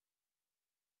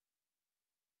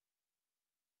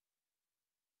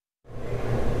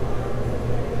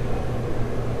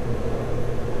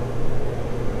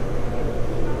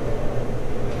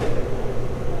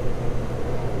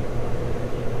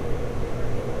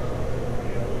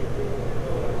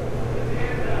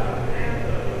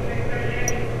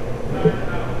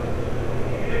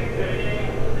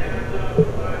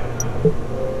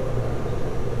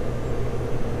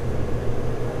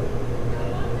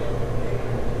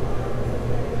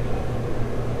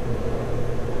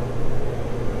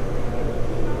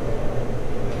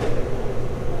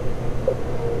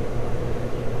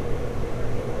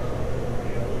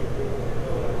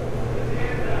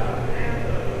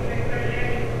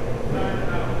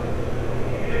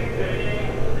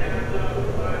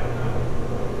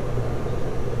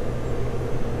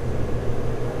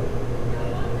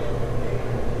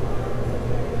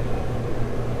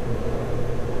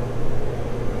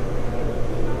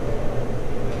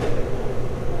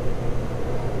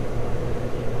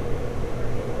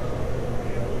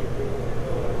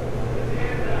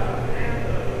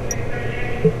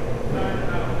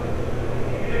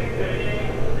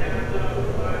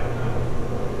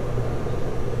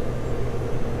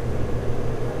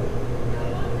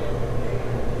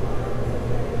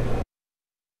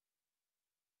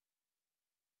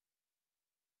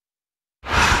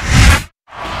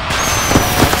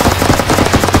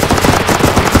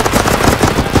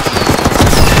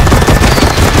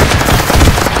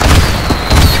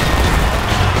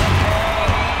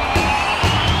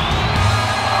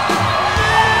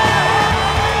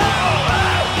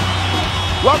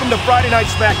 Welcome to Friday Night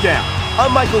SmackDown.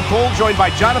 I'm Michael Cole, joined by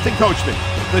Jonathan Coachman.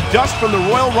 The dust from the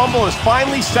Royal Rumble is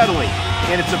finally settling,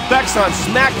 and its effects on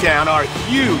SmackDown are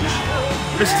huge.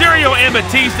 Mysterio and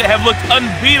Batista have looked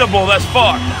unbeatable thus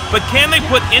far, but can they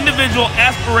put individual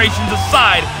aspirations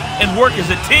aside and work as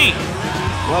a team?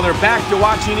 Well, they're back to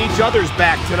watching each other's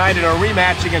back tonight in a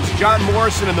rematch against John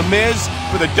Morrison and The Miz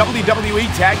for the WWE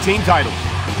Tag Team titles.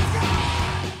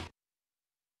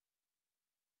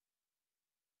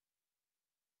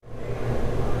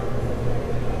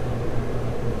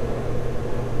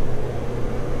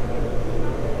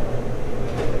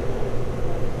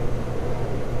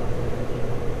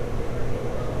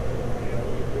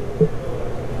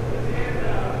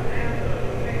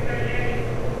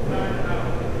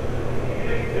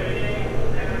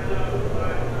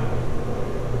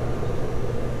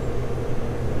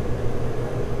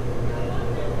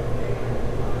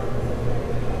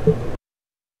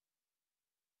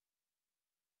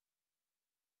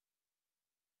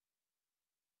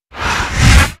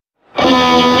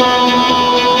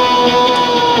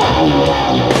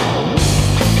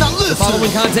 The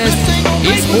following contest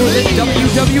is for the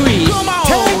WWE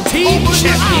Tag Team Team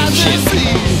Championship.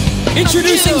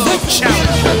 Introducing the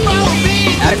challenger.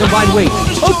 At a combined weight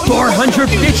of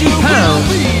 450 pounds,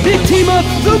 the team of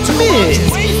The Miz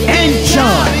and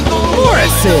John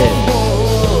Morrison.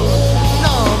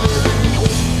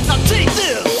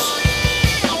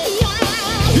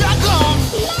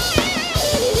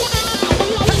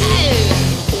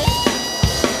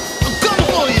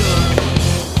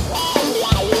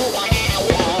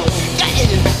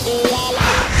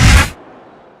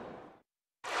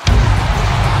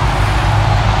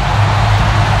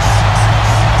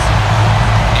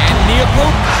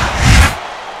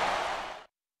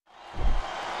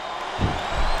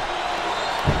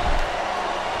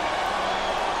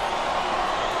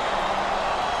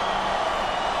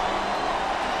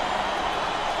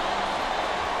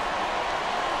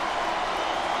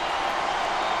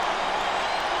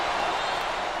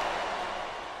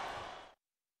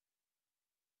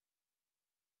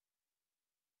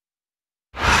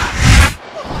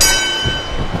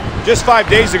 Just 5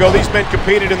 days ago, these men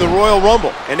competed in the Royal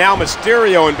Rumble, and now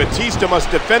Mysterio and Batista must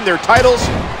defend their titles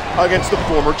against the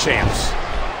former champs.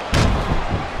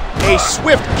 A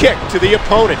swift kick to the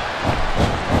opponent.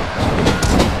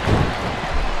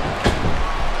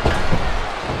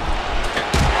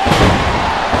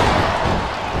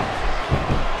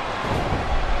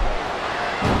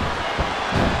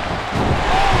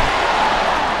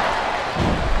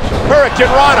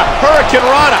 Hurricane Rana, Hurricane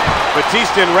Rana.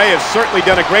 Batista and Rey have certainly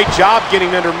done a great job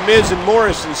getting under Miz and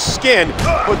Morrison's skin,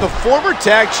 but the former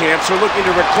tag champs are looking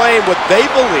to reclaim what they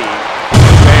believe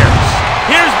is theirs.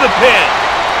 Here's the pin.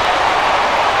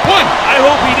 One, I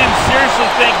hope he didn't seriously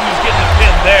think he was getting a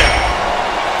pin there.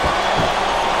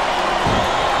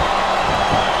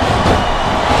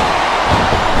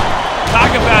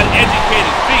 Talk about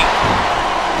educated feet.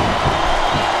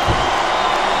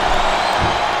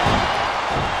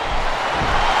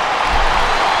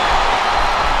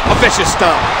 Vicious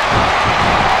stomp.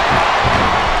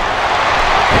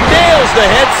 Nails the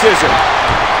head scissor.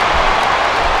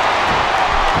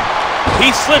 He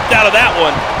slipped out of that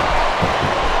one.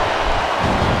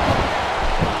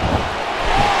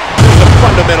 There's a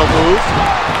fundamental move.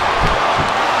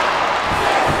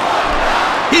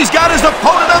 He's got his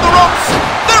opponent on the ropes.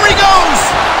 There he goes.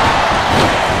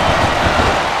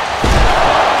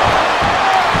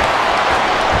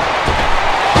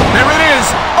 There it is.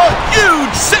 A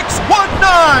huge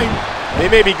 619! They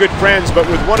may be good friends, but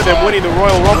with one of them winning the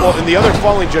Royal Rumble and the other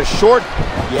falling just short,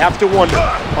 you have to wonder,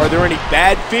 are there any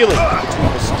bad feelings between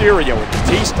Mysterio and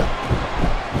Batista?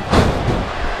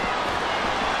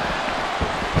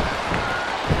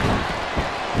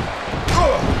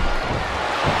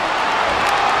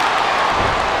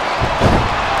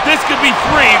 This could be 3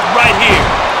 right here.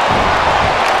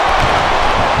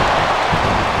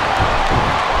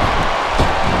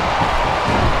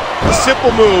 A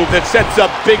simple move that sets up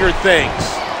bigger things.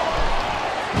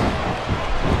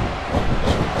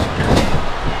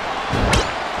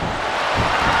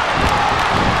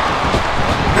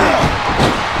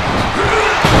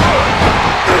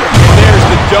 There's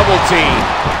the double team.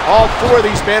 All 4 of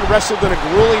these men wrestled in a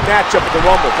grueling matchup at the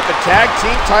Rumble, but the tag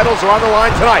team titles are on the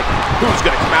line tonight. Who's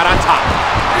going to come out on top?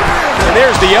 And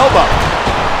there's the elbow.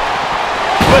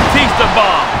 Batista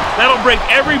bomb. That'll break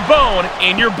every bone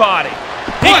in your body.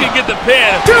 He can get the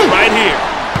pin right here.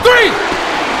 3!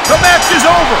 The match is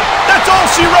over. That's all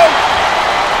she wrote.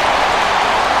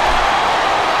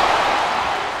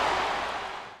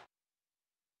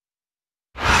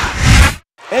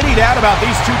 Any doubt about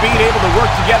these two being able to work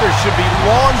together should be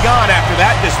long gone after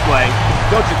that display.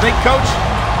 Don't you think, Coach?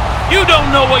 You don't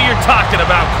know what you're talking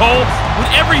about, Cole. With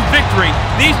every victory,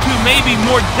 these two may be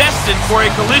more destined for a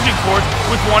collision course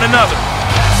with one another.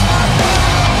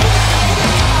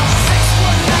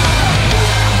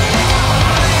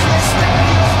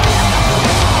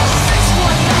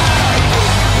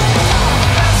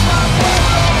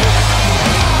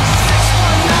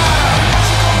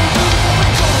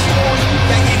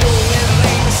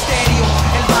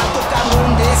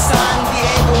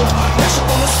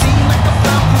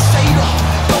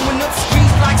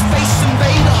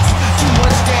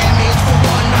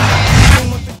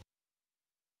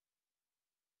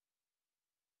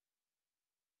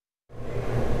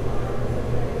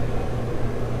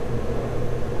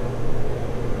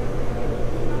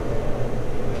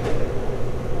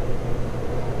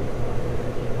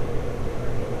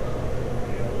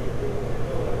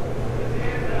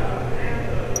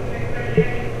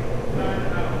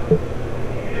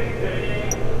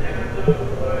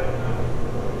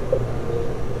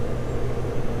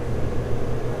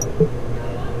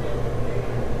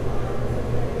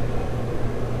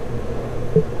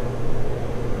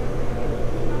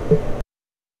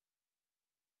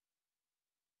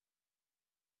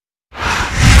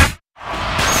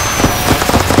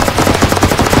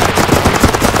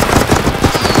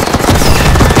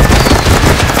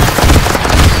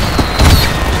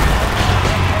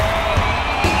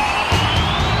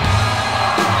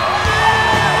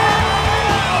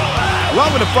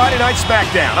 Welcome to Friday Night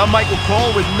SmackDown. I'm Michael Cole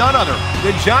with none other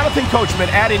than Jonathan Coachman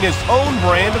adding his own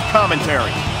brand of commentary.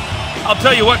 I'll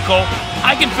tell you what, Cole,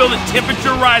 I can feel the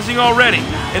temperature rising already,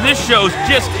 and this show's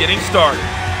just getting started.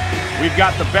 We've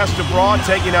got the best of Raw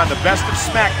taking on the best of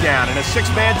SmackDown in a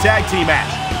six-man tag team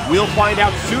match. We'll find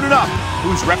out soon enough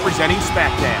who's representing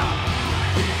SmackDown.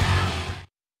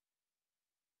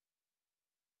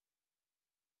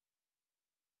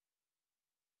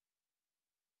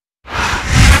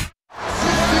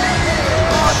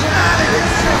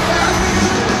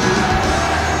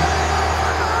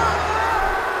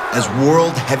 As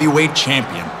World Heavyweight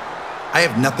Champion, I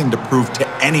have nothing to prove to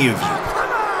any of you.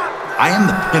 I am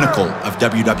the pinnacle of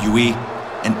WWE,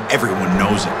 and everyone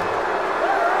knows it.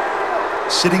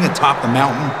 Sitting atop the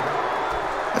mountain,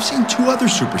 I've seen two other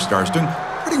superstars doing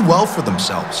pretty well for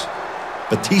themselves.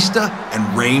 Batista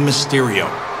and Rey Mysterio.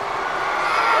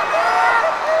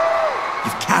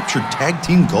 You've captured tag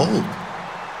team gold.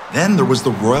 Then there was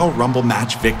the Royal Rumble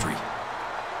match victory.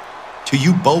 To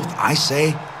you both, I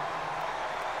say,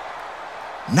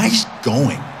 nice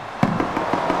going.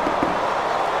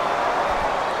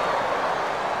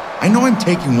 I know I'm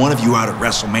taking one of you out at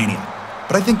WrestleMania,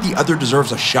 but I think the other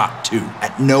deserves a shot too,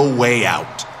 at No Way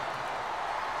Out.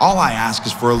 All I ask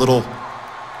is for a little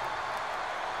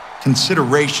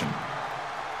consideration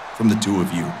from the two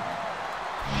of you.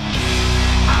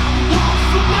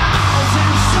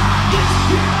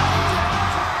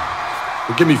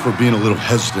 Forgive me for being a little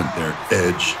hesitant there,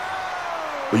 Edge.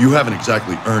 But you haven't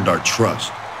exactly earned our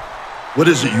trust. What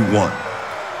is it you want?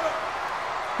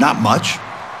 Not much.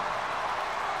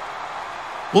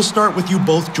 We'll start with you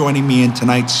both joining me in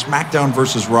tonight's SmackDown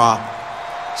vs. Raw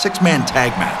six-man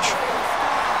tag match.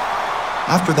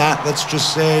 After that, let's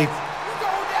just say,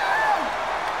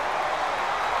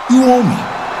 you owe me.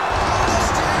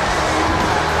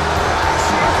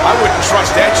 I wouldn't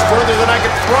trust Edge further than I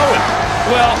could throw him.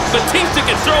 Well, Batista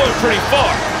can throw it pretty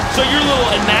far, so your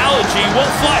little analogy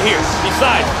won't fly here.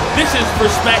 Besides, this is for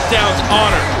SmackDown's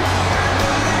honor.